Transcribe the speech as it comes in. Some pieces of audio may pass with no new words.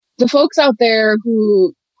the folks out there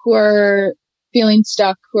who are feeling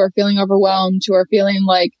stuck, who are feeling overwhelmed, who are feeling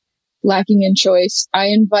like lacking in choice, I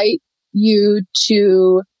invite you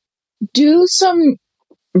to do some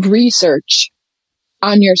research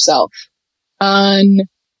on yourself, on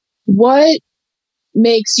what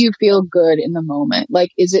makes you feel good in the moment.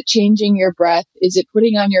 Like, is it changing your breath? Is it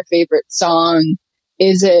putting on your favorite song?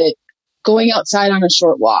 Is it going outside on a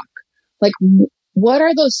short walk? Like, what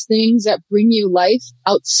are those things that bring you life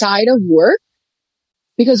outside of work?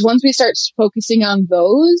 Because once we start focusing on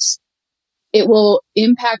those, it will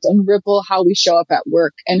impact and ripple how we show up at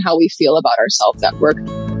work and how we feel about ourselves at work.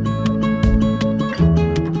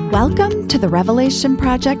 Welcome to the Revelation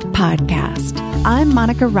Project podcast. I'm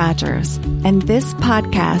Monica Rogers, and this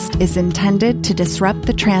podcast is intended to disrupt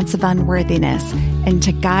the trance of unworthiness and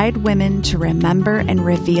to guide women to remember and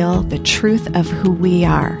reveal the truth of who we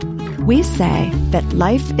are. We say that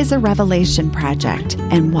life is a revelation project,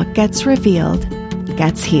 and what gets revealed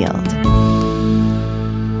gets healed.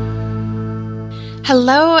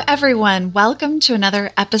 Hello, everyone. Welcome to another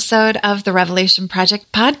episode of the Revelation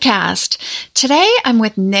Project podcast. Today, I'm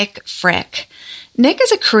with Nick Frick. Nick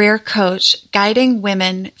is a career coach guiding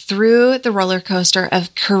women through the roller coaster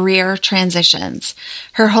of career transitions.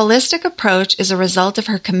 Her holistic approach is a result of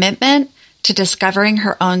her commitment to discovering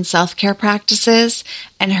her own self-care practices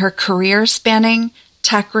and her career spanning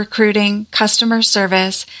tech recruiting, customer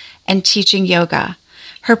service, and teaching yoga.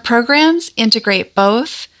 Her programs integrate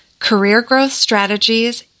both career growth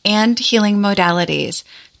strategies and healing modalities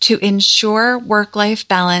to ensure work-life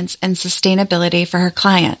balance and sustainability for her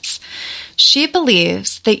clients. She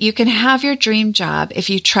believes that you can have your dream job if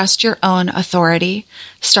you trust your own authority,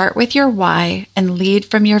 start with your why, and lead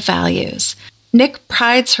from your values. Nick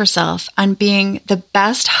prides herself on being the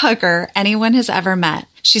best hugger anyone has ever met.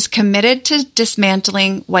 She's committed to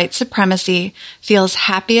dismantling white supremacy, feels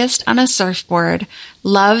happiest on a surfboard,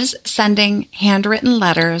 loves sending handwritten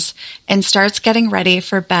letters, and starts getting ready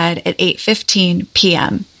for bed at 8:15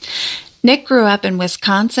 p.m. Nick grew up in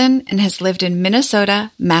Wisconsin and has lived in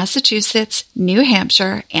Minnesota, Massachusetts, New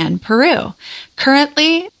Hampshire, and Peru.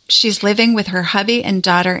 Currently, she's living with her hubby and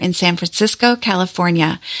daughter in San Francisco,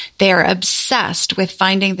 California. They are obsessed with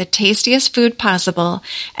finding the tastiest food possible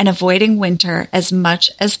and avoiding winter as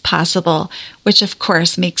much as possible, which of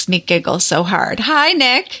course makes me giggle so hard. Hi,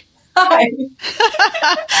 Nick. Hi.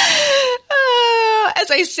 As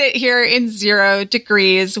I sit here in 0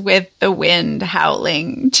 degrees with the wind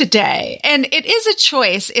howling today. And it is a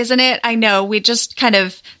choice, isn't it? I know we just kind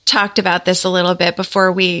of talked about this a little bit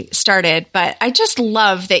before we started, but I just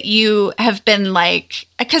love that you have been like,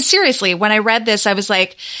 because seriously, when I read this, I was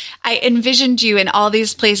like, I envisioned you in all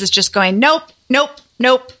these places just going, nope, nope,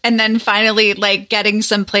 nope. And then finally, like getting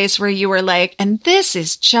someplace where you were like, and this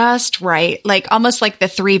is just right. Like almost like the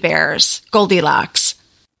Three Bears, Goldilocks.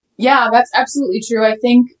 Yeah, that's absolutely true. I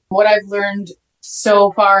think what I've learned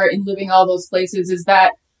so far in living all those places is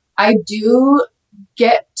that I do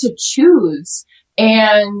get to choose.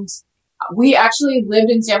 And we actually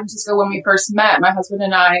lived in San Francisco when we first met, my husband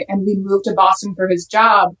and I, and we moved to Boston for his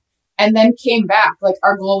job and then came back. Like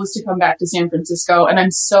our goal was to come back to San Francisco. And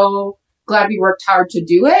I'm so glad we worked hard to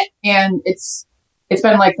do it. And it's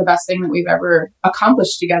been like the best thing that we've ever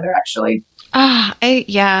accomplished together, actually.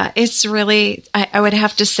 It's really, I would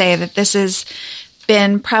have to say that this has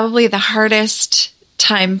been probably the hardest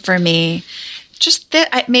time for me. Just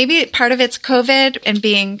that maybe part of it's COVID and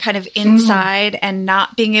being kind of inside and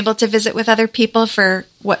not being able to visit with other people for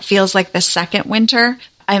what feels like the second winter.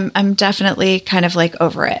 I'm definitely kind of like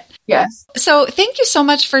over it. Yes. So thank you so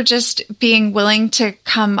much for just being willing to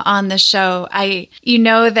come on the show. You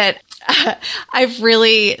know that I've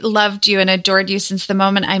really loved you and adored you since the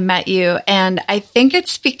moment I met you. And I think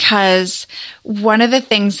it's because one of the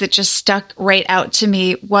things that just stuck right out to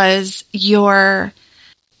me was your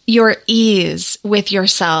ease with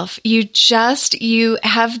yourself. You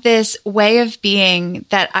have this way of being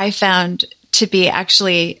that I found to be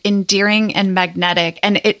actually endearing and magnetic.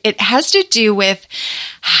 And it has to do with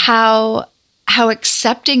how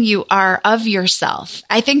accepting you are of yourself.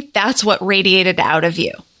 I think that's what radiated out of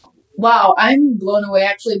you. Wow, I'm blown away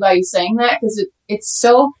actually by you saying that because it's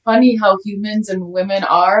so funny how humans and women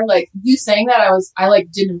are. Like you saying that, I like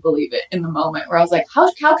didn't believe it in the moment where I was like, how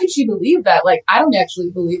could she believe that? Like I don't actually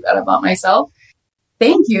believe that about myself.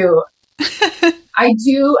 Thank you. I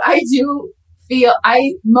do feel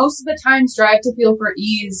I most of the time strive to feel for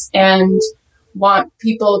ease and want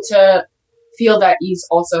people to feel that ease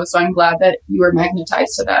also. So I'm glad that you were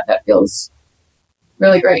magnetized to that. That feels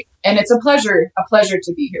really great. And it's a pleasure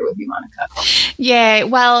to be here with you, Monica. Yay.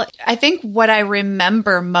 Well, I think what I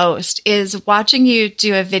remember most is watching you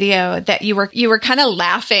do a video that you were kind of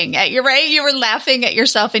laughing at right? You were laughing at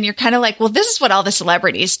yourself and you're kind of like, well, this is what all the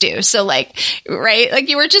celebrities do. So like, right? Like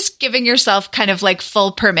you were just giving yourself kind of like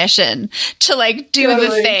full permission to like do the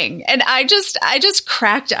thing. And I just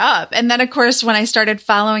cracked up. And then of course, when I started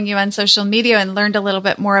following you on social media and learned a little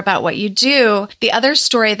bit more about what you do, the other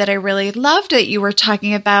story that I really loved that you were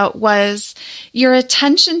talking about was your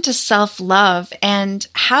attention to self-love and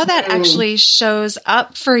how that actually shows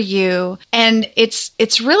up for you. And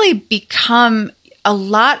it's really become a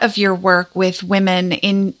lot of your work with women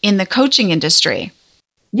in the coaching industry.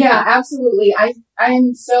 Yeah, absolutely. I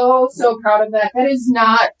am so proud of that. That is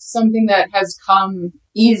not something that has come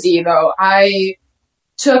easy though. I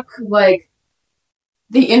took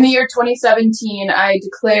in the year 2017, I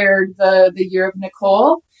declared the year of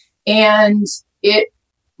Nicole, and it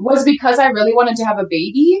was because I really wanted to have a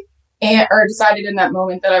baby or decided in that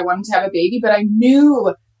moment that I wanted to have a baby, but I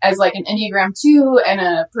knew as like an Enneagram 2 and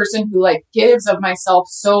a person who like gives of myself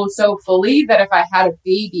so fully that if I had a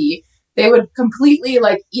baby, they would completely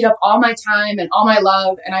like eat up all my time and all my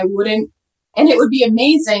love, and it would be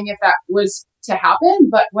amazing if that was to happen.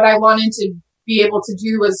 But what I wanted to be able to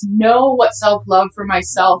do was know what self-love for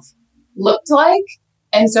myself looked like.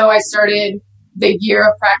 And so I started the year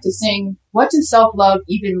of practicing what does self-love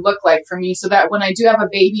even look like for me, so that when I do have a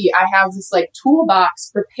baby, I have this like toolbox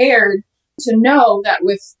prepared to know that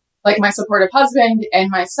with like my supportive husband and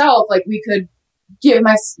myself, like we could give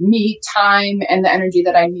me time and the energy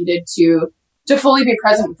that I needed to fully be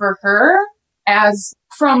present for her as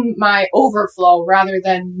from my overflow rather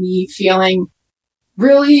than me feeling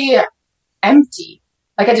really empty.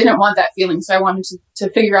 Like I didn't want that feeling. So I wanted to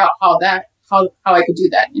figure out how I could do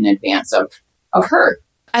that in advance of her.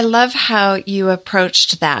 I love how you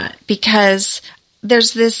approached that because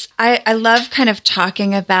there's this, I love kind of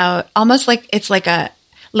talking about almost like it's like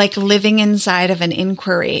living inside of an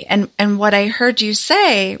inquiry. And what I heard you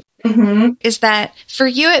say is that for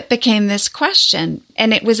you, it became this question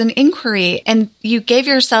and it was an inquiry and you gave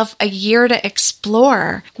yourself a year to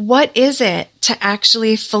explore what is it to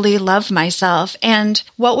actually fully love myself and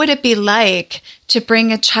what would it be like to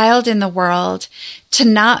bring a child in the world to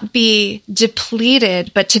not be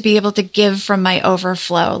depleted, but to be able to give from my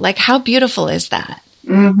overflow. Like how beautiful is that?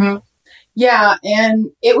 Mm-hmm. Yeah.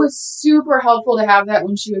 And it was super helpful to have that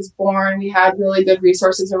when she was born. We had really good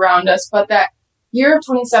resources around us, but that year of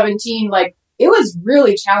 2017, like it was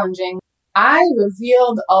really challenging. I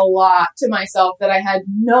revealed a lot to myself that I had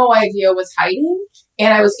no idea was hiding.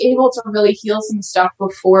 And I was able to really heal some stuff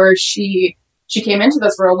before she came into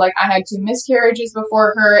this world. Like I had 2 miscarriages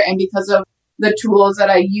before her. And because of the tools that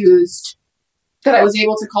I used that I was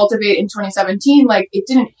able to cultivate in 2017, like it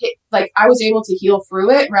didn't hit, like I was able to heal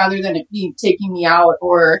through it rather than it being taking me out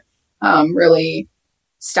or really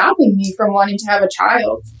stopping me from wanting to have a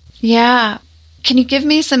child. Yeah. Can you give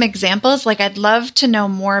me some examples? Like I'd love to know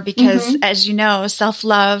more because as you know,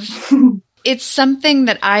 self-love, it's something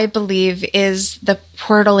that I believe is the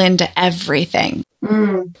portal into everything.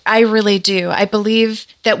 I really do. I believe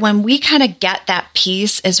that when we kind of get that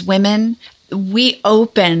piece as women, we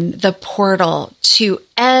open the portal to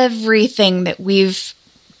everything that we've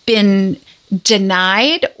been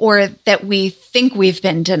denied or that we think we've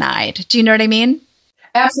been denied. Do you know what I mean?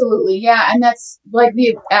 Absolutely. Yeah. And that's like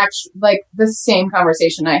the same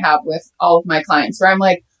conversation I have with all of my clients where I'm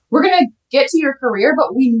like, we're going to get to your career,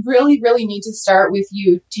 but we really, really need to start with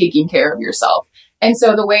you taking care of yourself. And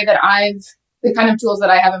so the way that the kind of tools that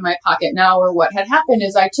I have in my pocket now, or what had happened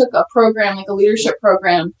is I took a program, like a leadership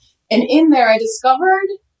program, and in there I discovered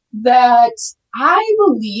that I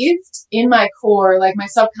believed in my core, like my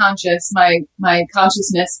subconscious, my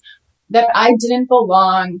consciousness, that I didn't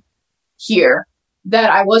belong here,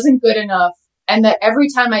 that I wasn't good enough, and that every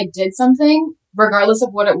time I did something, regardless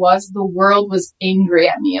of what it was, the world was angry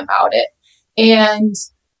at me about it. And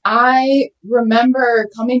I remember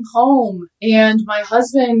coming home and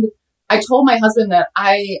I told my husband that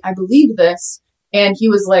I believed this, and he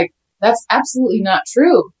was like, that's absolutely not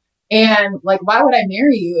true. And like, why would I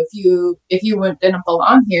marry you if you didn't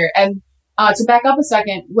belong here? And to back up a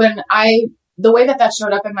second, the way that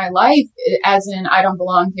showed up in my life, as in I don't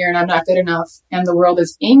belong here and I'm not good enough and the world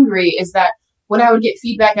is angry, is that when I would get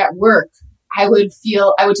feedback at work, I would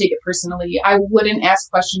take it personally. I wouldn't ask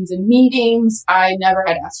questions in meetings. I never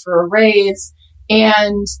had asked for a raise.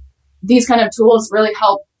 And these kind of tools really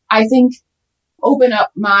help, I think, open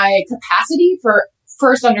up my capacity for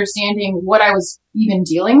first understanding what I was even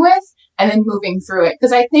dealing with and then moving through it.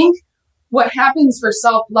 Because I think what happens for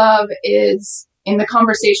self-love is in the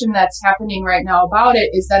conversation that's happening right now about it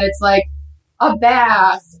is that it's like a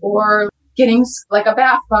bath or getting like a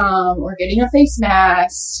bath bomb or getting a face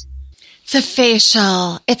mask. It's a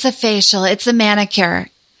facial. It's a facial. It's a manicure.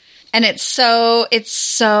 And it's so,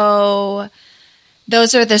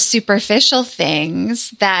 those are the superficial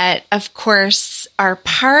things that, of course, are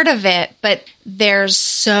part of it, but there's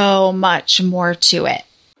so much more to it.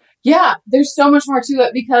 Yeah, there's so much more to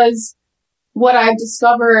it because what I've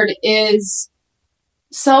discovered is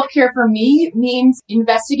self-care for me means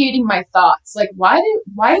investigating my thoughts. Like, why do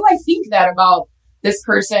I think that about this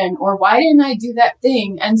person? Or why didn't I do that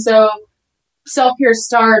thing? And so self-care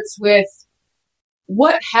starts with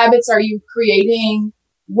what habits are you creating?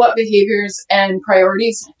 What behaviors and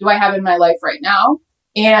priorities do I have in my life right now?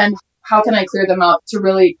 And how can I clear them out to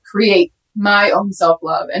really create my own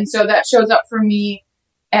self-love? And so that shows up for me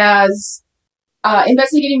as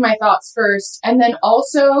investigating my thoughts first, and then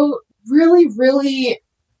also really, really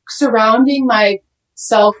surrounding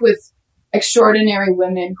myself with extraordinary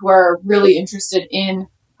women who are really interested in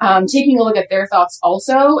taking a look at their thoughts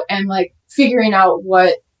also, and like figuring out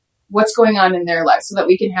what's going on in their life so that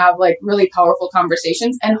we can have like really powerful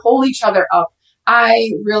conversations and hold each other up.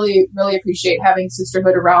 I really, really appreciate having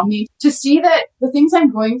sisterhood around me to see that the things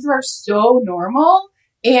I'm going through are so normal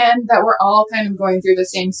and that we're all kind of going through the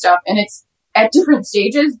same stuff, and it's at different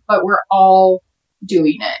stages, but we're all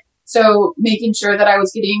doing it. So making sure that I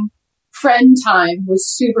was getting friend time was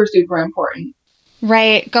super, super important.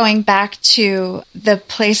 Right. Going back to the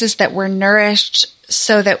places that we're nourished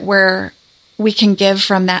so that we can give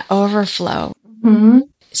from that overflow. Mm-hmm.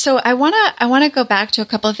 So I want to go back to a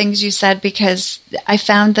couple of things you said because I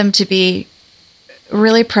found them to be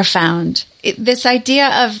really profound. This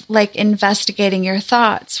idea of like investigating your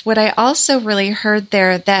thoughts. What I also really heard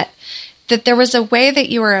there that there was a way that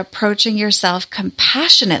you were approaching yourself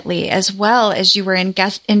compassionately as well as you were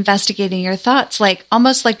investigating your thoughts, like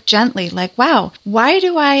almost like gently, like, wow, why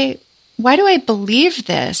do I believe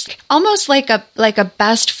this? Almost like a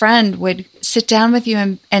best friend would sit down with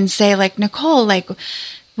you and say like, Nicole, like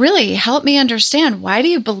really help me understand. Why do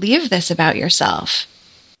you believe this about yourself?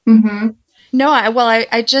 Mm-hmm. No, I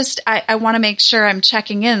want to make sure I'm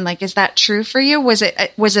checking in. Like, is that true for you? Was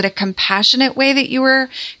it a compassionate way that you were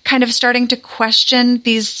kind of starting to question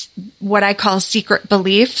these, what I call secret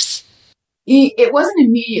beliefs? It wasn't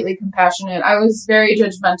immediately compassionate. I was very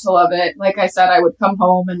judgmental of it. Like I said, I would come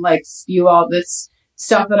home and like spew all this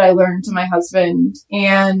stuff that I learned to my husband,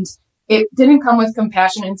 and it didn't come with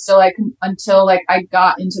compassion until I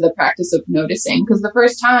got into the practice of noticing. Because the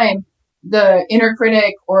first time, the inner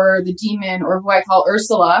critic or the demon, or who I call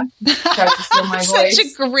Ursula, tries to steal my voice. Such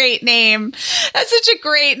a great name. That's such a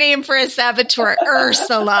great name for a saboteur.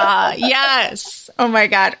 Ursula. Yes. Oh my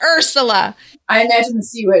God. Ursula. I imagine the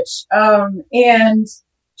sea witch. And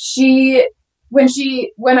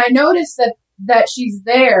when I notice that she's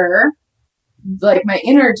there, like my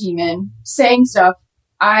inner demon saying stuff,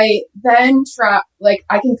 I then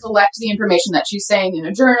I can collect the information that she's saying in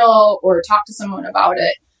a journal or talk to someone about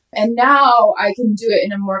it. And now I can do it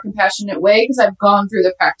in a more compassionate way because I've gone through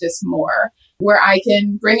the practice more, where I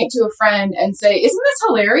can bring it to a friend and say, isn't this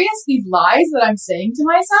hilarious? These lies that I'm saying to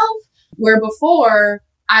myself, where before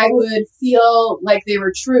I would feel like they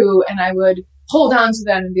were true and I would hold on to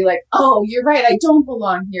them and be like, oh, you're right. I don't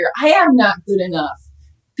belong here. I am not good enough.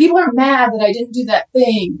 People are mad that I didn't do that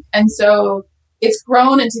thing. And so it's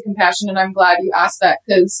grown into compassion. And I'm glad you asked that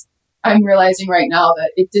because I'm realizing right now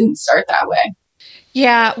that it didn't start that way.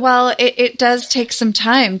 Yeah, well, it does take some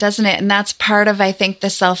time, doesn't it? And that's part of, I think, the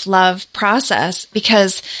self-love process,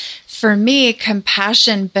 because for me,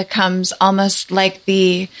 compassion becomes almost like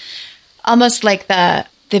the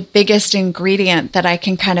biggest ingredient that I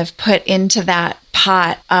can kind of put into that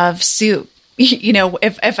pot of soup. You know,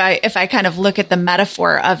 if I kind of look at the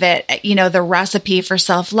metaphor of it, you know, the recipe for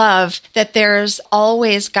self-love, that there's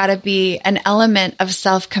always got to be an element of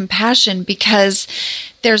self-compassion, because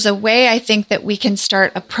there's a way I think that we can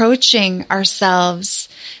start approaching ourselves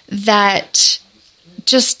that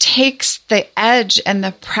just takes the edge and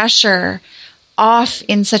the pressure off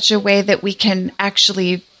in such a way that we can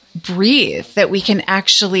actually breathe, that we can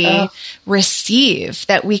actually receive,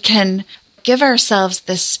 that we can give ourselves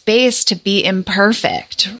the space to be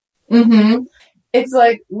imperfect. Mm-hmm. It's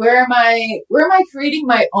like, where am I creating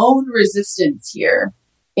my own resistance here?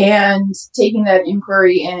 And taking that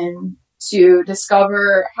inquiry in to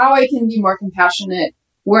discover how I can be more compassionate,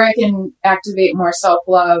 where I can activate more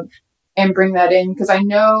self-love and bring that in. Because I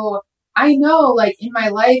know, like in my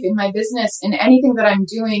life, in my business, in anything that I'm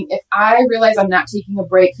doing, if I realize I'm not taking a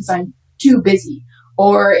break because I'm too busy,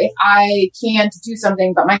 or if I can't do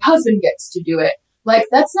something, but my husband gets to do it. Like,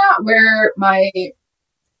 that's not where my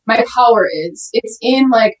power is. It's in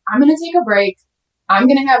like, I'm going to take a break. I'm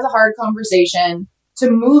going to have the hard conversation to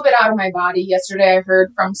move it out of my body. Yesterday, I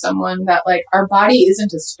heard from someone that like our body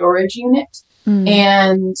isn't a storage unit.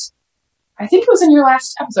 And I think it was in your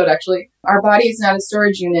last episode, actually. Our body is not a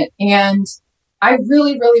storage unit. And I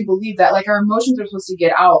really, really believe that like our emotions are supposed to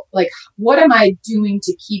get out. Like, what am I doing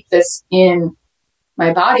to keep this in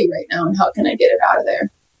my body right now? And how can I get it out of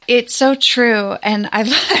there? It's so true. And I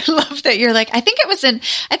love that you're like, I think it was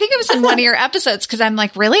in one of your episodes, because I'm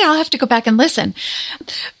like, really? I'll have to go back and listen.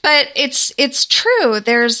 But it's true.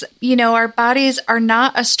 There's, our bodies are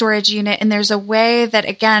not a storage unit. And there's a way that,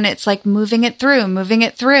 again, it's like moving it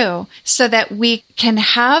through so that we can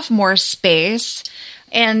have more space.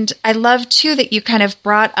 And I love too that you kind of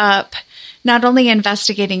brought up not only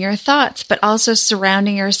investigating your thoughts, but also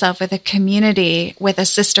surrounding yourself with a community, with a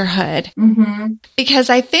sisterhood. Mm-hmm. Because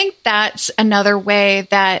I think that's another way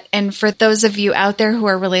that, and for those of you out there who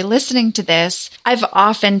are really listening to this, I've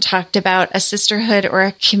often talked about a sisterhood or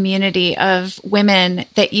a community of women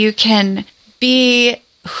that you can be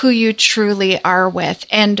who you truly are with.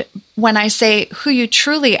 And when I say who you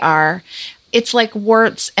truly are, it's like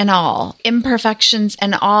warts and all, imperfections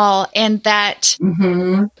and all, and that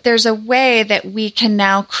there's a way that we can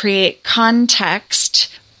now create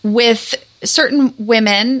context with certain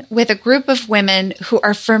women, with a group of women who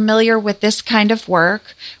are familiar with this kind of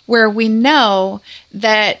work, where we know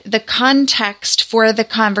that the context for the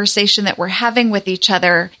conversation that we're having with each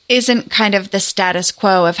other isn't kind of the status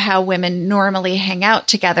quo of how women normally hang out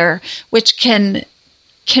together, which can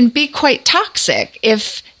be quite toxic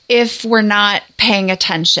if we're not paying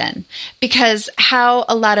attention, because how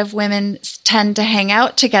a lot of women tend to hang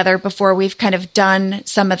out together before we've kind of done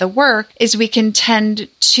some of the work is we can tend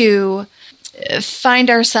to find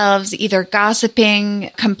ourselves either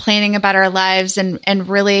gossiping, complaining about our lives, and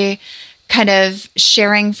really kind of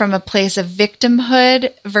sharing from a place of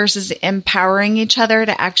victimhood versus empowering each other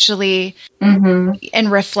to actually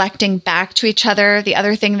and reflecting back to each other. The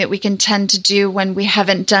other thing that we can tend to do when we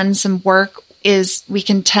haven't done some work is we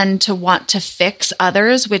can tend to want to fix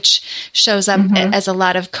others, which shows up as a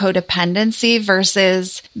lot of codependency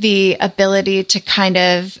versus the ability to kind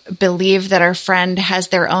of believe that our friend has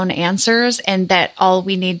their own answers and that all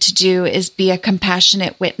we need to do is be a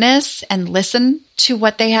compassionate witness and listen to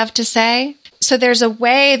what they have to say. So there's a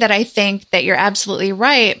way that I think that you're absolutely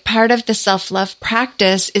right. Part of the self-love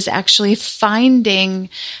practice is actually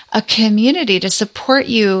finding a community to support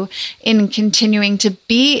you in continuing to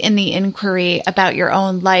be in the inquiry about your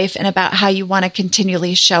own life and about how you want to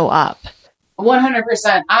continually show up.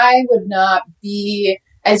 100%. I would not be,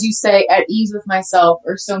 as you say, at ease with myself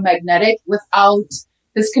or so magnetic without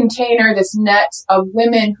this container, this net of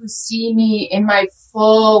women who see me in my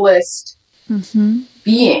fullest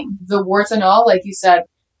being, the warts and all, like you said.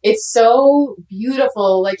 It's so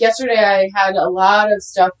beautiful. Like yesterday, I had a lot of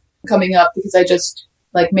stuff coming up because I just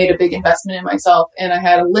like made a big investment in myself, and I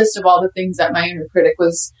had a list of all the things that my inner critic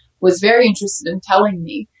was very interested in telling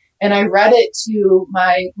me. And I read it to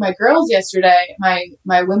my girls yesterday,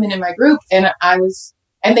 my women in my group, and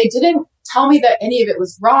they didn't tell me that any of it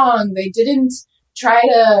was wrong. They didn't try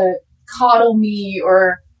to coddle me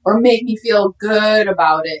or make me feel good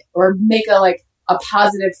about it or make a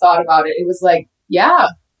positive thought about it. It was like, yeah,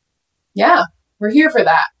 we're here for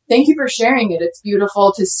that. Thank you for sharing it. It's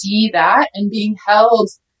beautiful to see that and being held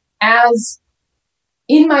as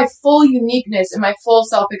in my full uniqueness and my full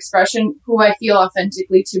self-expression, who I feel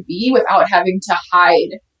authentically to be without having to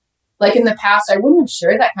hide. Like in the past, I wouldn't have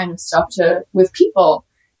shared that kind of stuff with people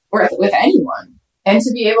or with anyone. And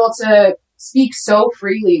to be able to speak so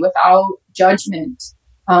freely without judgment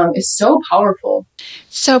is so powerful.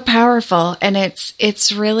 So powerful. And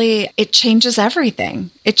it's really, it changes everything.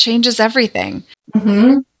 It changes everything.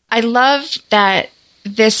 I love that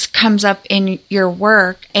this comes up in your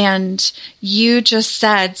work, and you just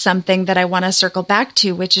said something that I want to circle back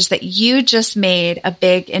to, which is that you just made a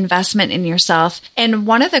big investment in yourself. And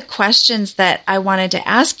one of the questions that I wanted to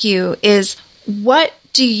ask you is, what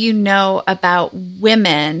do you know about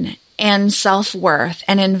women and self-worth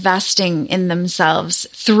and investing in themselves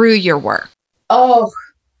through your work? Oh,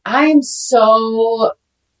 I'm so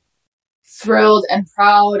thrilled and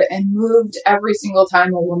proud and moved every single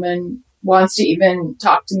time a woman wants to even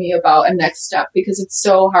talk to me about a next step, because it's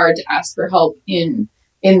so hard to ask for help in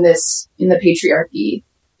the patriarchy.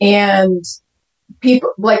 And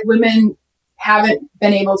people, like women, haven't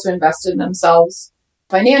been able to invest in themselves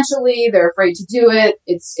financially. They're afraid to do it.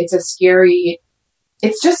 It's just scary.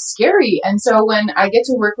 And so when I get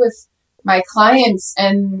to work with my clients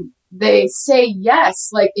and they say yes,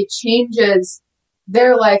 like it changes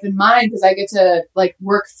their life and mine because I get to like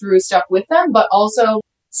work through stuff with them, but also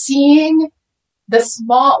seeing the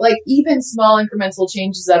small, like even small incremental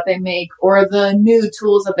changes that they make or the new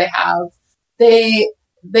tools that they have.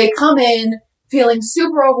 They come in feeling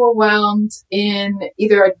super overwhelmed in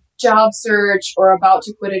either a job search or about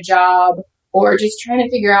to quit a job or just trying to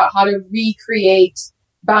figure out how to recreate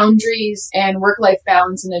boundaries and work-life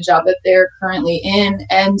balance in a job that they're currently in.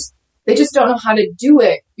 And they just don't know how to do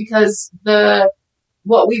it because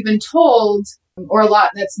what we've been told or a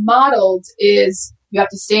lot that's modeled is you have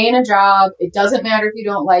to stay in a job. It doesn't matter if you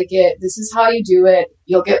don't like it. This is how you do it.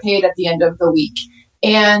 You'll get paid at the end of the week.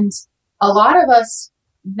 And a lot of us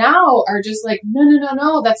now are just like,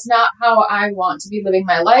 no, that's not how I want to be living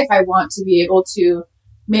my life. I want to be able to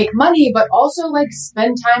make money, but also like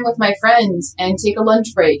spend time with my friends and take a lunch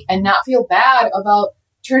break and not feel bad about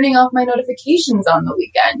turning off my notifications on the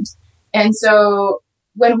weekend. And so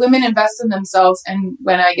when women invest in themselves and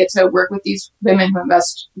when I get to work with these women who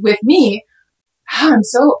invest with me, I'm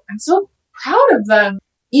so proud of them.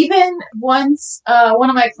 Even once, one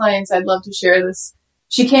of my clients, I'd love to share this.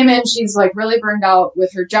 She came in, she's like really burned out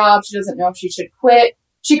with her job. She doesn't know if she should quit.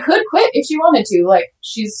 She could quit if she wanted to, like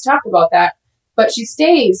she's talked about that, but she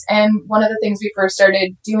stays. And one of the things we first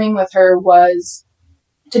started doing with her was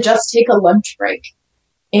to just take a lunch break.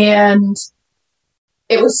 And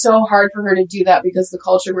it was so hard for her to do that because the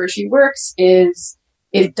culture where she works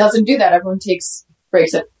it doesn't do that. Everyone takes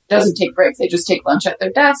breaks. It doesn't take breaks. They just take lunch at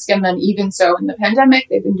their desk. And then even so in the pandemic,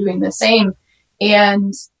 they've been doing the same.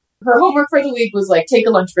 And her homework for the week was like, take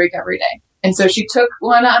a lunch break every day. And so she took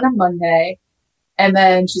one on a Monday. And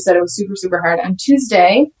then she said it was super, super hard. On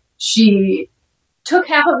Tuesday, she took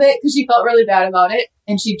half of it because she felt really bad about it.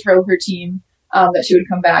 And she told her team that she would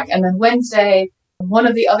come back. And then Wednesday, one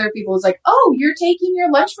of the other people was like, oh, you're taking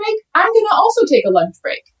your lunch break? I'm going to also take a lunch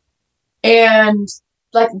break. And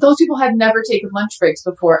like those people had never taken lunch breaks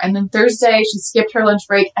before. And then Thursday, she skipped her lunch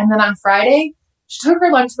break. And then on Friday, she took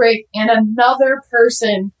her lunch break and another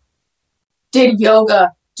person did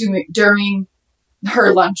yoga during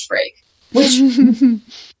her lunch break, which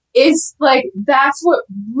is like, that's what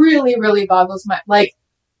really, really boggles my, like,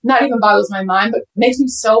 not even boggles my mind, but makes me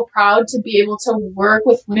so proud to be able to work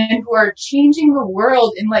with women who are changing the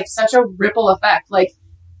world in like such a ripple effect. Like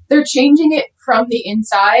they're changing it from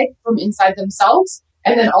inside themselves,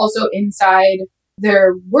 and then also inside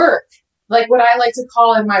their work. Like what I like to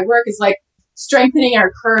call in my work is like strengthening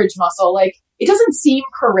our courage muscle. Like it doesn't seem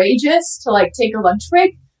courageous to like take a lunch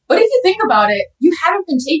break, but if you think about it, you haven't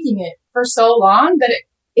been taking it for so long that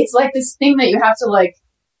it's like this thing that you have to like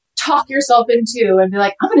talk yourself into and be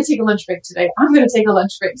like, I'm going to take a lunch break today. I'm going to take a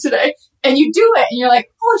lunch break today. And you do it and you're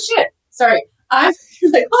like, holy shit. Sorry.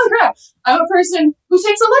 You're like, holy crap. I'm a person who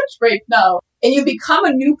takes a lunch break now. And you become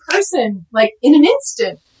a new person like in an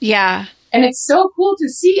instant. Yeah. And it's so cool to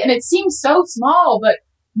see. And it seems so small, but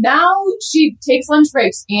now she takes lunch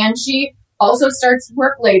breaks and she also starts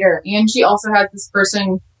work later. And she also has this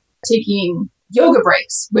person taking yoga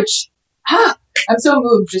breaks, which I'm so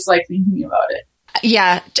moved just like thinking about it.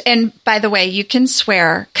 Yeah. And by the way, you can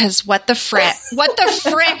swear because what the frick,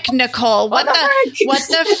 Nicole, what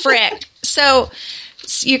the frick. So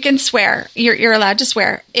you can swear. You're allowed to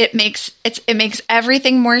swear. It makes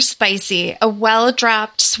everything more spicy. A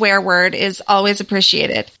well-dropped swear word is always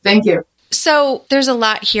appreciated. Thank you. So there's a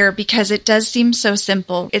lot here because it does seem so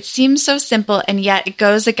simple. It seems so simple, and yet it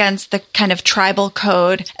goes against the kind of tribal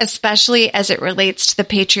code, especially as it relates to the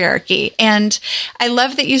patriarchy. And I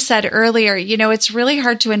love that you said earlier, it's really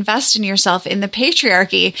hard to invest in yourself in the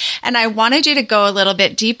patriarchy. And I wanted you to go a little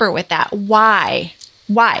bit deeper with that. Why?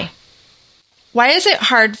 Why is it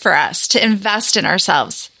hard for us to invest in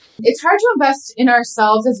ourselves? It's hard to invest in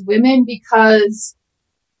ourselves as women because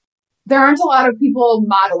there aren't a lot of people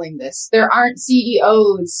modeling this. There aren't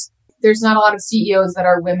CEOs. There's not a lot of CEOs that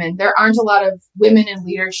are women. There aren't a lot of women in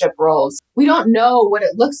leadership roles. We don't know what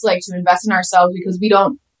it looks like to invest in ourselves because we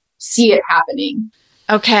don't see it happening.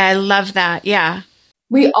 Okay, I love that. Yeah.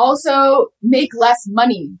 We also make less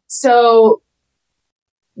money. So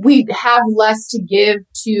we have less to give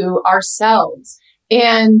to ourselves.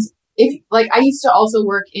 And I used to also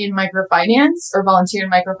work in microfinance or volunteer in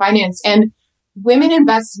microfinance, and women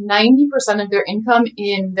invest 90% of their income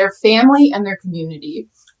in their family and their community,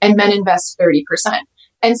 and men invest 30%.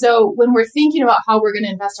 And so when we're thinking about how we're going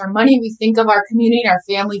to invest our money, we think of our community and our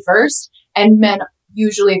family first, and men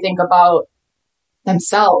usually think about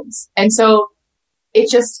themselves. And so it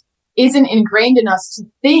just isn't ingrained in us to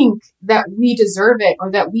think that we deserve it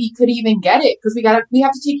or that we could even get it, because we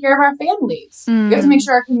have to take care of our families. We have to make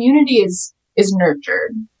sure our community is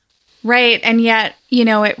nurtured. Right. And yet,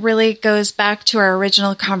 it really goes back to our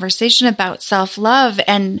original conversation about self-love.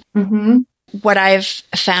 And what I've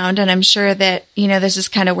found, and I'm sure that, this is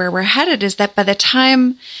kind of where we're headed, is that by the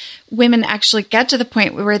time women actually get to the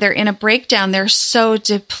point where they're in a breakdown, they're so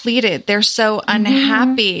depleted, they're so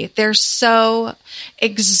unhappy, they're so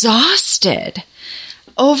exhausted,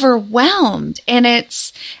 overwhelmed, and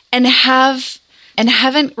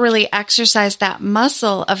haven't really exercised that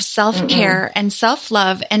muscle of self-care and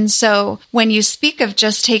self-love. And so when you speak of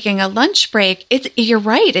just taking a lunch break, you're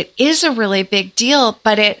right, it is a really big deal,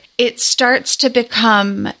 but it starts to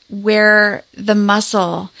become where the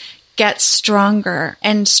muscle gets stronger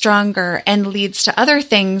and stronger and leads to other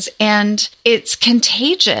things. And it's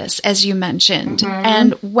contagious, as you mentioned.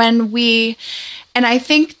 And I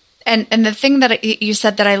think, and the thing that you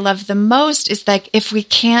said that I love the most is like, if we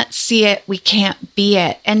can't see it, we can't be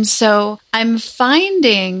it. And so I'm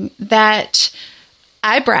finding that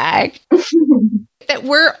I brag that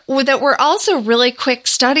we're also really quick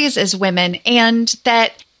studies as women, and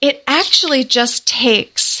that it actually just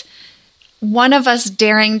takes one of us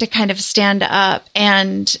daring to kind of stand up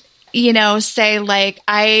and, say like,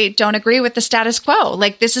 I don't agree with the status quo.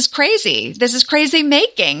 Like, this is crazy. This is crazy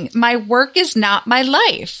making. My work is not my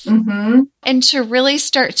life. And to really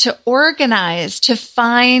start to organize, to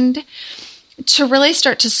really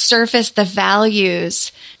start to surface the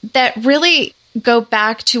values that really go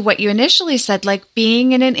back to what you initially said, like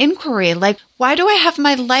being in an inquiry, like, why do I have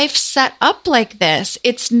my life set up like this?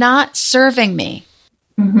 It's not serving me.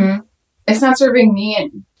 It's not serving me.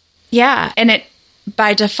 Yeah. And it,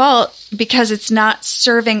 by default, because it's not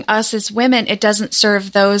serving us as women, it doesn't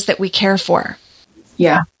serve those that we care for.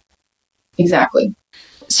 Yeah, exactly.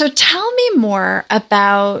 So tell me more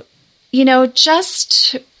about,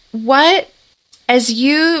 just what, as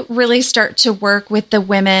you really start to work with the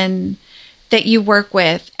women that you work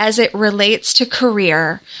with as it relates to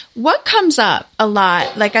career, what comes up a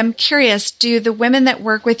lot? Like, I'm curious, do the women that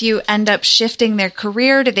work with you end up shifting their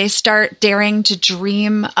career? Do they start daring to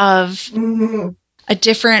dream of a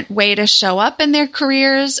different way to show up in their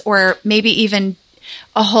careers, or maybe even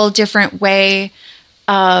a whole different way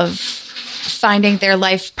of finding their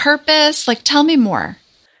life purpose? Like, tell me more.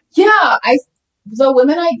 Yeah, the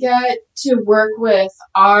women I get to work with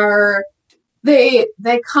are, they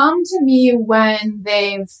come to me when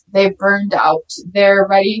they've burned out. They're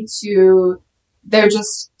ready to, they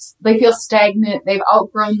feel stagnant. They've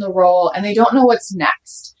outgrown the role and they don't know what's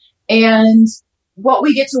next. And what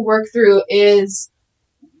we get to work through is,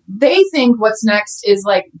 they think what's next is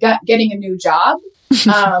like getting a new job,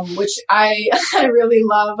 which I really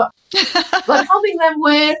love helping them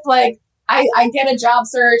with. Like, I get a job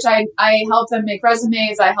search. I help them make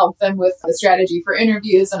resumes. I help them with the strategy for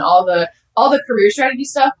interviews and all the career strategy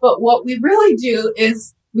stuff. But what we really do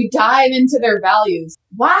is we dive into their values.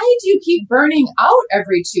 Why do you keep burning out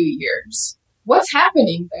every 2 years? What's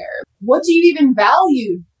happening there? What do you even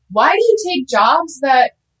value? Why do you take jobs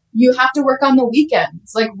that you have to work on the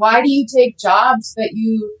weekends? Like, why do you take jobs that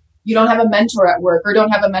you don't have a mentor at work or don't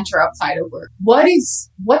have a mentor outside of work?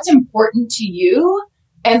 What's important to you?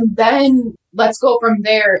 And then let's go from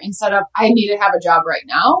there instead of, I need to have a job right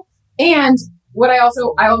now. And what I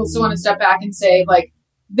also want to step back and say, like,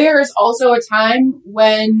 there's also a time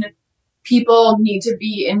when people need to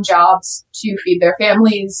be in jobs to feed their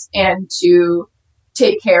families and to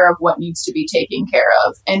take care of what needs to be taken care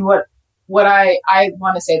of. And what I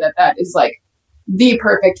want to say that is like the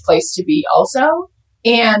perfect place to be also,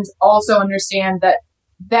 and also understand that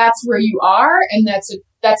that's where you are. And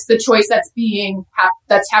that's the choice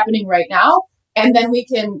that's happening right now. And then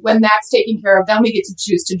when that's taken care of, then we get to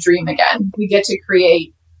choose to dream again. We get to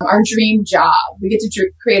create our dream job. We get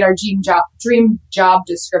to create our dream job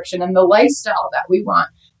description and the lifestyle that we want.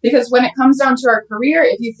 Because when it comes down to our career,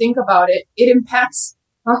 if you think about it, it impacts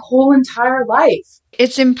our whole entire life.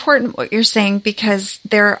 It's important what you're saying, because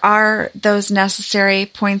there are those necessary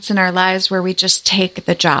points in our lives where we just take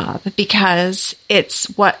the job because it's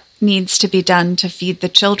what needs to be done to feed the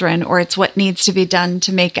children, or it's what needs to be done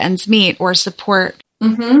to make ends meet or support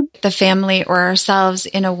the family or ourselves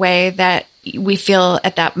in a way that we feel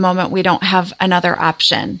at that moment we don't have another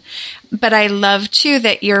option. But I love too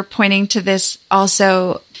that you're pointing to this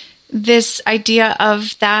also, this idea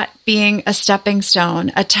of that being a stepping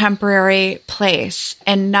stone, a temporary place,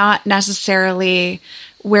 and not necessarily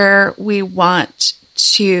where we want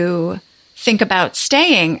to think about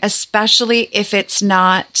staying, especially if it's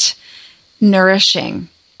not nourishing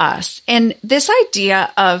us. And this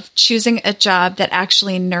idea of choosing a job that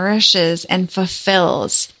actually nourishes and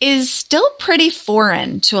fulfills is still pretty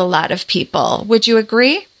foreign to a lot of people. Would you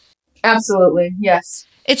agree? Absolutely. Yes.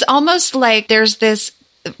 It's almost like there's this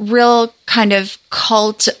real kind of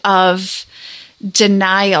cult of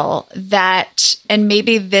denial that, and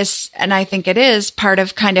maybe this, and I think it is part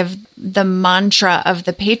of kind of the mantra of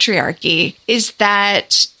the patriarchy, is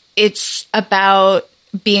that it's about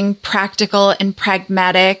being practical and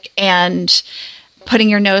pragmatic and putting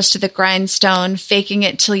your nose to the grindstone, faking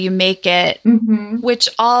it till you make it, which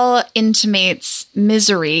all intimates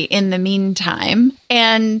misery in the meantime.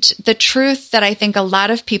 And the truth that I think a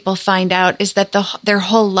lot of people find out is that their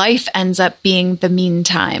whole life ends up being the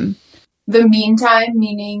meantime. The meantime,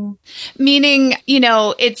 meaning,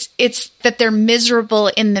 it's that they're miserable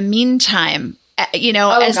in the meantime.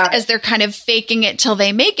 As they're kind of faking it till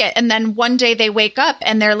they make it. And then one day they wake up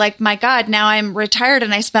and they're like, my God, now I'm retired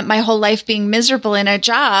and I spent my whole life being miserable in a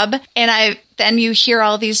job. And then you hear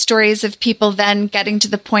all these stories of people then getting to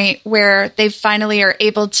the point where they finally are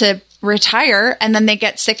able to retire and then they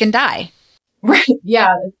get sick and die. Right.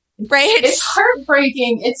 Yeah. Right. It's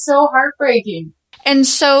heartbreaking. It's so heartbreaking. And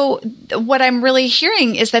so what I'm really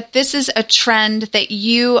hearing is that this is a trend that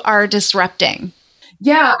you are disrupting.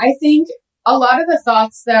 Yeah, I think a lot of the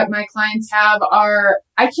thoughts that my clients have are,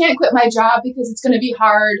 I can't quit my job because it's going to be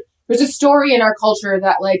hard. There's a story in our culture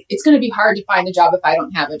that like, it's going to be hard to find a job if I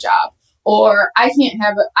don't have a job. Or I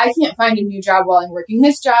can't find a new job while I'm working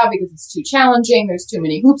this job because it's too challenging. There's too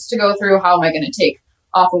many hoops to go through. How am I going to take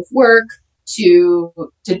off of work to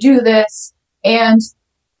do this? And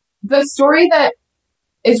the story that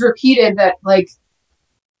is repeated that like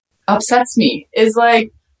upsets me is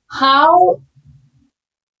like,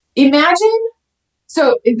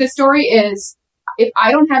 so the story is, if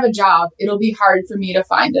I don't have a job, it'll be hard for me to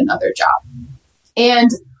find another job.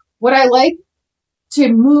 And what I like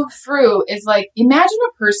to move through is like, imagine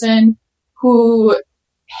a person who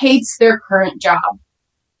hates their current job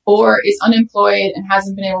or is unemployed and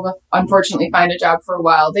hasn't been able to, unfortunately, find a job for a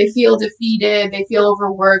while. They feel defeated. They feel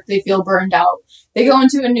overworked. They feel burned out. They go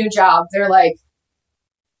into a new job.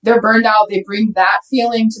 They're burned out. They bring that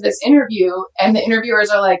feeling to this interview and the interviewers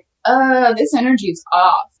are like, this energy's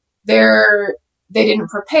off. They didn't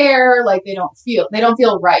prepare. Like they don't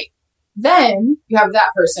feel right. Then you have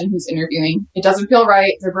that person who's interviewing. It doesn't feel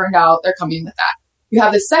right. They're burned out. They're coming with that. You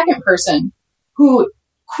have the second person who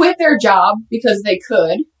quit their job because they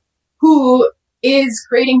could, who is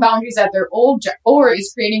creating boundaries at their old job or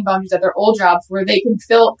is creating boundaries at their old jobs where they can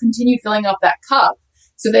continue filling up that cup.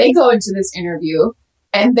 So they go into this interview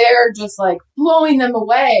and they're just like blowing them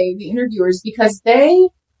away, the interviewers, because they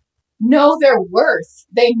know their worth.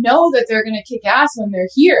 They know that they're going to kick ass when they're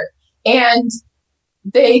here and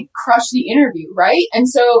they crush the interview, right? And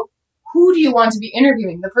so who do you want to be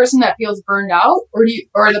interviewing? The person that feels burned out or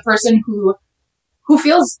the person who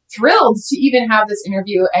feels thrilled to even have this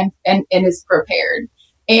interview and is prepared?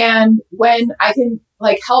 And when I can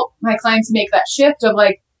like help my clients make that shift of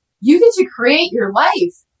like, you get to create your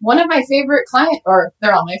life. One of my favorite clients, or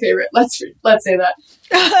they're all my favorite. Let's say that.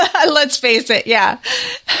 Let's face it. Yeah.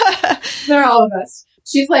 They're all the best.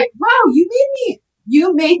 She's like, wow,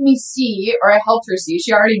 you made me see, or I helped her see,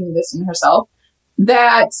 she already knew this in herself,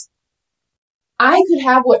 that I could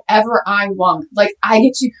have whatever I want. Like I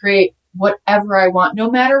get to create whatever I want, no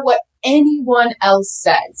matter what anyone else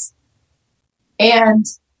says. And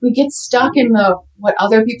we get stuck in what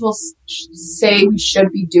other people say we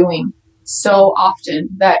should be doing so often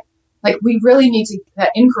that like we really need to,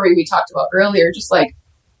 that inquiry we talked about earlier, just like,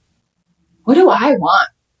 what do I want?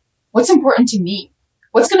 What's important to me?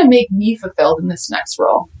 What's going to make me fulfilled in this next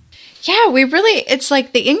role? Yeah, it's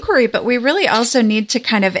like the inquiry, but we really also need to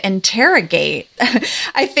kind of interrogate.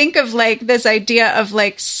 I think of like this idea of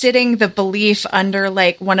like sitting the belief under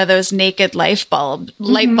like one of those naked light bulbs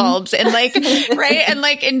and like, right. And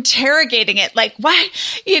like interrogating it, like, why,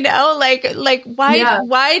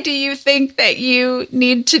 why do you think that you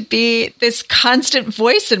need to be this constant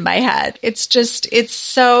voice in my head? It's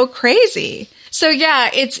so crazy. So yeah,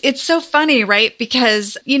 it's so funny, right?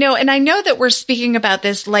 Because, and I know that we're speaking about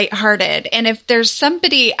this lighthearted. And if there's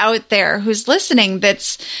somebody out there who's listening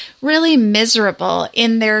that's really miserable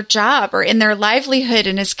in their job or in their livelihood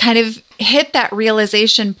and has kind of hit that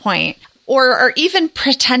realization point, or even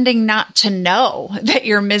pretending not to know that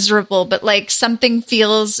you're miserable, but like something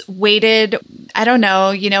feels weighted, I don't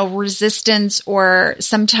know, resistance, or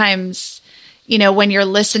sometimes when you're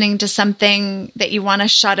listening to something that you want to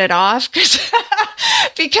shut it off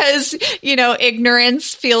because,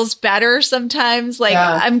 ignorance feels better sometimes. Like,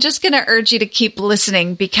 I'm just going to urge you to keep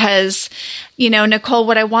listening because, Nicole,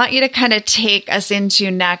 what I want you to kind of take us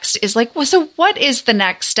into next is like, well, so what is the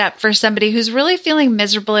next step for somebody who's really feeling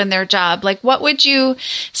miserable in their job? Like, what would you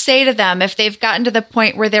say to them if they've gotten to the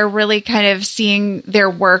point where they're really kind of seeing their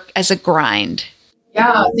work as a grind?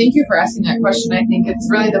 Yeah, thank you for asking that question. I think it's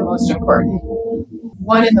really the most important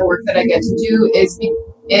one in the work that I get to do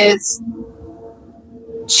is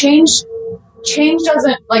change. Change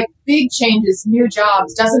doesn't, like, big changes, new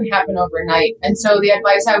jobs doesn't happen overnight. And so the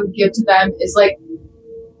advice I would give to them is like,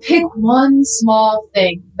 pick one small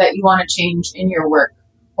thing that you want to change in your work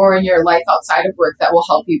or in your life outside of work that will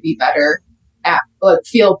help you be better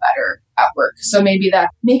feel better at work. So maybe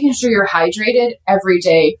that's making sure you're hydrated every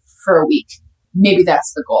day for a week. Maybe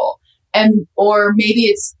that's the goal. Or maybe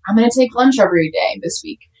it's, I'm going to take lunch every day this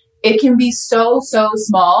week. It can be so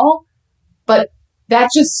small, but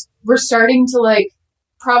we're starting to like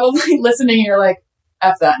probably listening and you're like,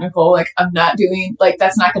 F that, Nicole, like I'm not doing, like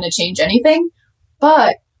that's not going to change anything.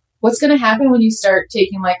 But what's going to happen when you start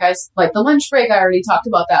taking like the lunch break, I already talked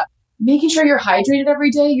about that. Making sure you're hydrated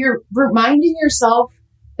every day, you're reminding yourself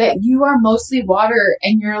that you are mostly water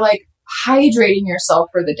and you're like hydrating yourself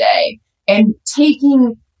for the day and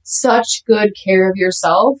taking such good care of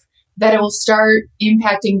yourself that it will start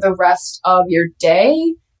impacting the rest of your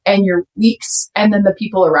day and your weeks and then the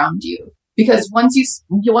people around you. Because once you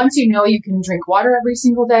know you can drink water every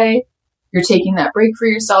single day, you're taking that break for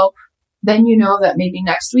yourself, then you know that maybe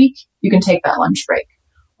next week you can take that lunch break.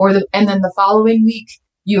 And then the following week,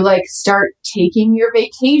 you like start taking your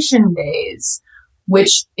vacation days,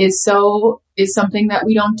 which is something that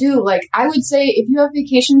we don't do. Like I would say if you have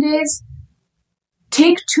vacation days,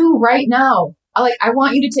 take 2 right now. I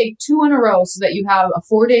want you to take 2 in a row so that you have a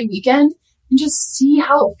 4-day weekend and just see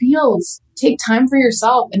how it feels. Take time for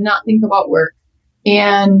yourself and not think about work.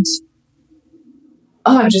 And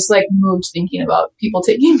I'm just like moved thinking about people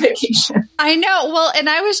taking vacation. I know. Well, and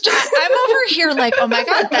I'm over here like, oh my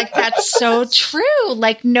God, that's so true.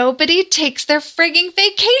 Like nobody takes their frigging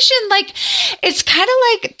vacation. Like it's kind of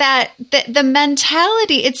like that, the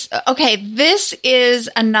mentality. It's okay. This is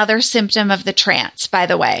another symptom of the trance, by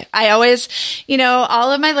the way. I always,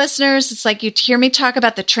 all of my listeners, it's like you hear me talk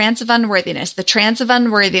about the trance of unworthiness,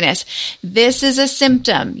 This is a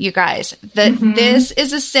symptom, you guys. This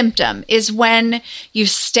is a symptom is when you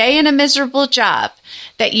stay in a miserable job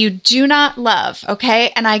that you do not love,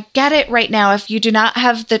 okay? And I get it right now if you do not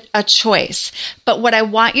have a choice. But what I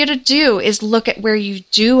want you to do is look at where you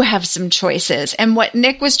do have some choices. And what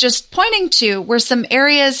Nick was just pointing to were some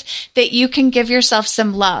areas that you can give yourself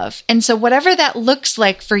some love. And so whatever that looks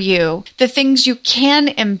like for you, the things you can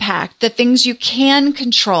impact, the things you can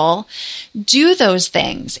control, do those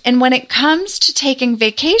things. And when it comes to taking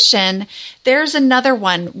vacation, there's another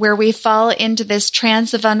one where we fall into this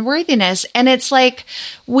trance of unworthiness. And it's like,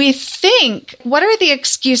 we think, what are the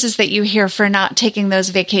excuses that you hear for not taking those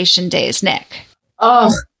vacation days, Nick? I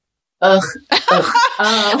love,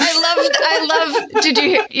 did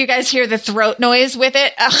you guys hear the throat noise with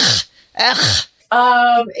it?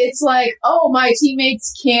 It's like, my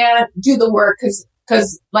teammates can't do the work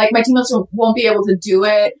because like my teammates won't be able to do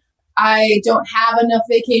it. I don't have enough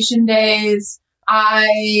vacation days.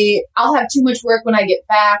 I'll have too much work when I get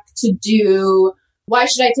back to do. Why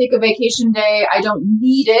should I take a vacation day? I don't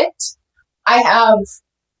need it.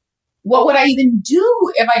 What would I even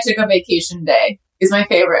do if I took a vacation day is my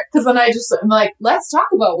favorite. Because then I'm like, let's talk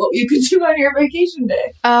about what you could do on your vacation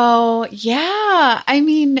day. Oh, yeah. I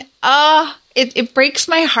mean, it breaks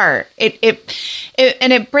my heart.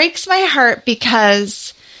 It breaks my heart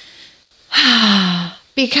because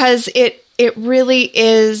it really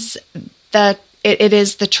is it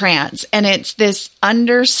is the trance. And it's this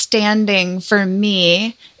understanding for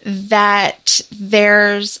me that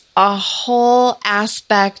there's a whole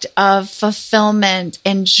aspect of fulfillment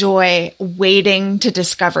and joy waiting to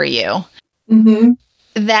discover you. Mm-hmm.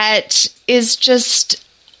 That is just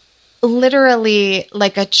literally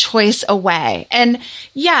like a choice away. And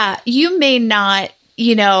yeah, you may not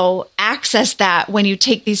access that when you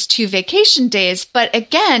take these 2 vacation days. But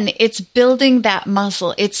again, it's building that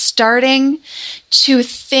muscle. It's starting to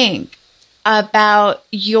think about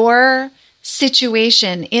your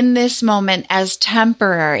situation in this moment as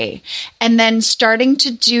temporary, and then starting to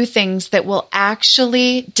do things that will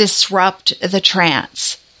actually disrupt the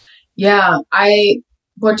trance. Yeah.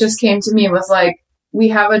 What just came to me was like, we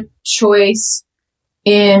have a choice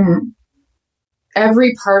in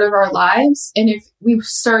every part of our lives. And if we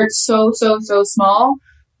start so small,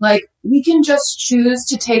 Like, we can just choose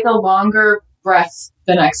to take a longer breath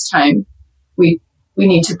the next time we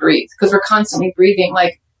need to breathe, because we're constantly breathing.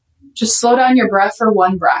 Like, just slow down your breath for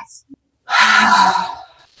one breath.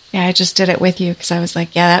 Yeah, I just did it with you because I was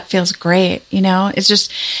like, yeah, that feels great. You know,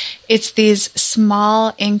 it's these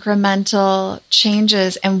small incremental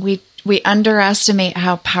changes, and we underestimate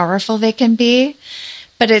how powerful they can be.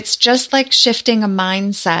 But it's just like shifting a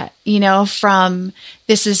mindset, you know, from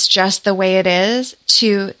this is just the way it is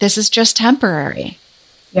to this is just temporary.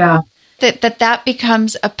 Yeah. That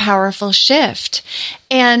becomes a powerful shift.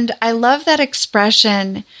 And I love that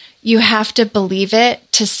expression, you have to believe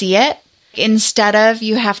it to see it, instead of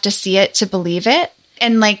you have to see it to believe it,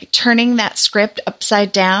 and like turning that script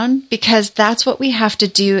upside down, because that's what we have to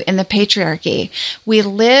do in the patriarchy. We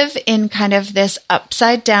live in kind of this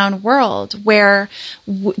upside down world where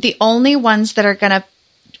the only ones that are going to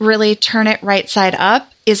really turn it right side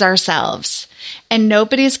up is ourselves. And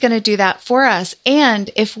nobody's going to do that for us. And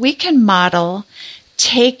if we can model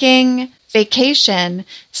taking vacation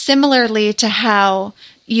similarly to how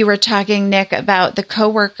you were talking, Nick, about the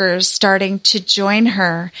coworkers starting to join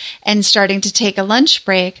her and starting to take a lunch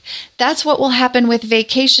break, that's what will happen with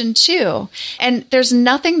vacation too. And there's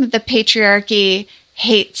nothing that the patriarchy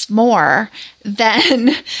hates more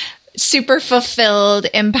than super fulfilled,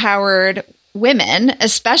 empowered women,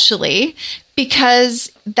 especially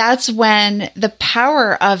because that's when the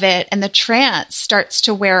power of it and the trance starts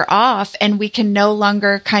to wear off, and we can no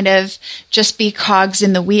longer kind of just be cogs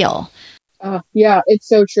in the wheel. Yeah, it's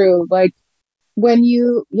so true. Like when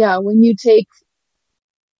you take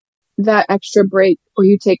that extra break or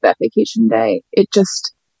you take that vacation day, it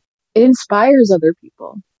inspires other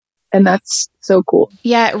people. And that's so cool.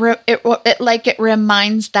 Yeah, it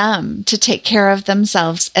reminds them to take care of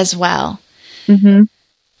themselves as well. Mm-hmm.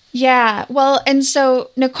 Yeah. Well, and so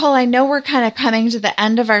Nicole, I know we're kind of coming to the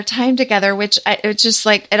end of our time together, which it's just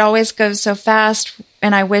like, it always goes so fast.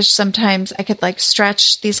 And I wish sometimes I could like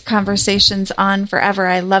stretch these conversations on forever.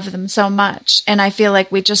 I love them so much. And I feel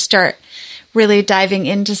like we just start really diving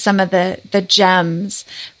into some of the gems,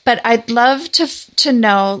 but I'd love to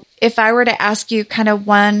know, if I were to ask you kind of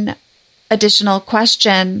one additional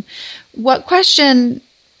question, what question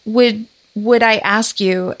would I ask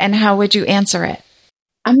you and how would you answer it?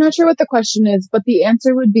 I'm not sure what the question is, but the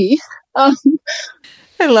answer would be, I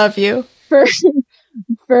love you. For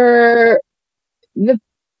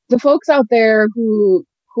the folks out there who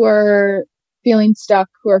are feeling stuck,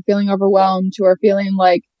 who are feeling overwhelmed, who are feeling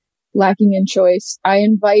like lacking in choice, I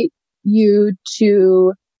invite you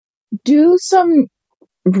to do some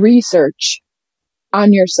research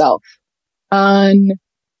on yourself, on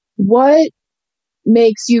what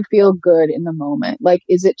makes you feel good in the moment. Like,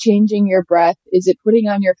 is it changing your breath? Is it putting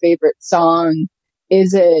on your favorite song?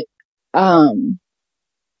 Is it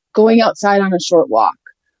going outside on a short walk?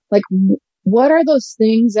 Like, what are those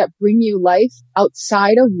things that bring you life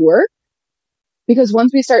outside of work? Because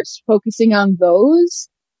once we start focusing on those,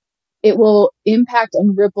 it will impact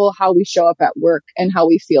and ripple how we show up at work and how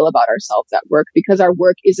we feel about ourselves at work, because our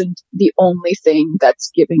work isn't the only thing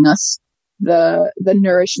that's giving us the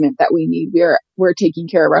nourishment that we need. We're taking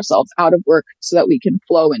care of ourselves out of work so that we can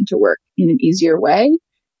flow into work in an easier way.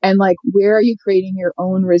 And like, where are you creating your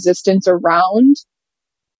own resistance around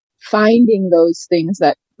finding those things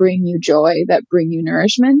that bring you joy, that bring you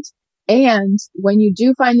nourishment? And when you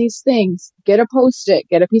do find these things, get a Post-it,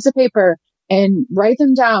 get a piece of paper and write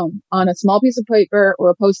them down on a small piece of paper or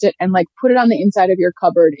a Post-it, and like put it on the inside of your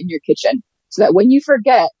cupboard in your kitchen, so that when you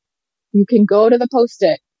forget, you can go to the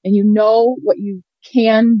Post-it and you know what you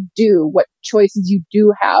can do, what choices you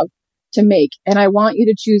do have to make. And I want you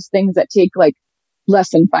to choose things that take like less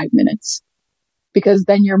than 5 minutes, because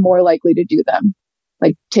then you're more likely to do them.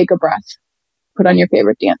 Like, take a breath, put on your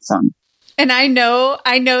favorite dance song. And I know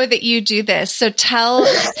that you do this. So tell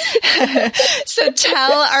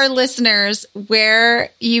our listeners where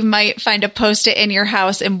you might find a Post-it in your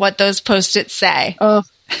house and what those Post-its say.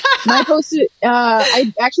 My Post-it,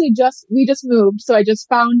 we just moved. So I just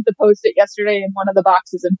found the Post-it yesterday in one of the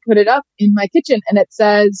boxes and put it up in my kitchen. And it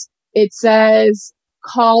says,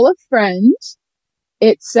 call a friend.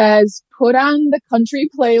 It says, put on the country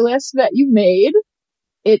playlist that you made.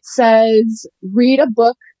 It says, read a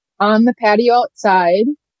book on the patio outside.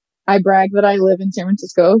 I brag that I live in San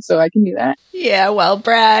Francisco, so I can do that. Yeah, well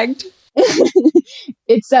bragged.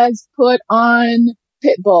 It says, put on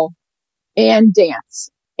Pitbull and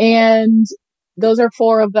dance. And those are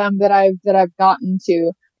 4 of them that I've gotten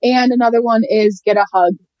to. And another one is get a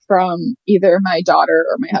hug from either my daughter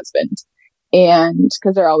or my husband. And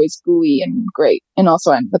because they're always gooey and great. And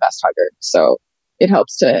also I'm the best hugger. So it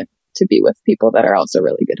helps to to be with people that are also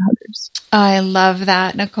really good huggers. I love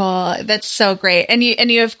that, Nicole. That's so great. And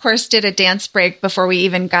you of course did a dance break before we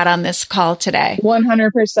even got on this call today.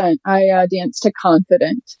 100%. I danced to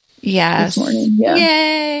Confident. Yes. This morning. Yeah.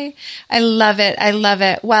 Yay. I love it. I love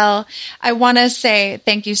it. Well, I want to say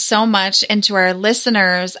thank you so much. And to our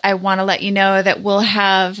listeners, I want to let you know that we'll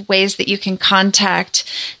have ways that you can contact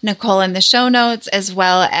Nicole in the show notes, as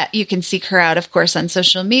well as you can seek her out, of course, on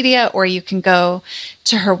social media, or you can go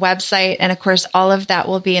to her website. And of course, all of that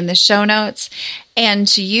will be in the show notes. And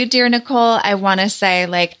to you, dear Nicole, I want to say,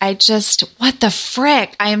 what the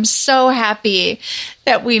frick? I am so happy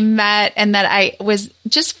that we met and that I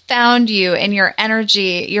just found you and your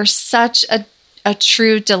energy. You're such a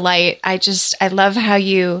true delight. I love how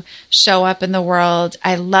you show up in the world.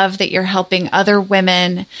 I love that you're helping other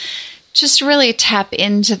women just really tap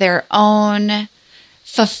into their own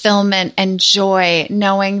fulfillment and joy,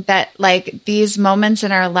 knowing that these moments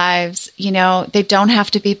in our lives, they don't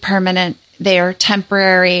have to be permanent. They are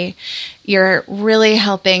temporary. You're really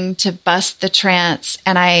helping to bust the trance.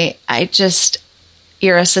 And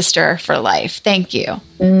you're a sister for life. Thank you.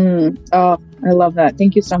 Oh, I love that.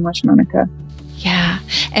 Thank you so much, Monica. Yeah.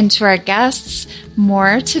 And to our guests,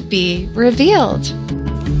 more to be revealed.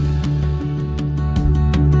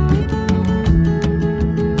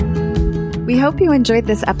 We hope you enjoyed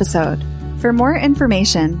this episode. For more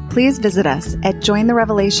information, please visit us at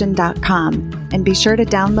jointherevelation.com and be sure to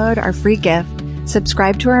download our free gift,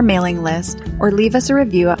 subscribe to our mailing list, or leave us a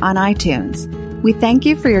review on iTunes. We thank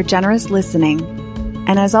you for your generous listening.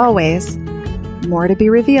 And as always, more to be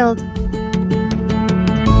revealed.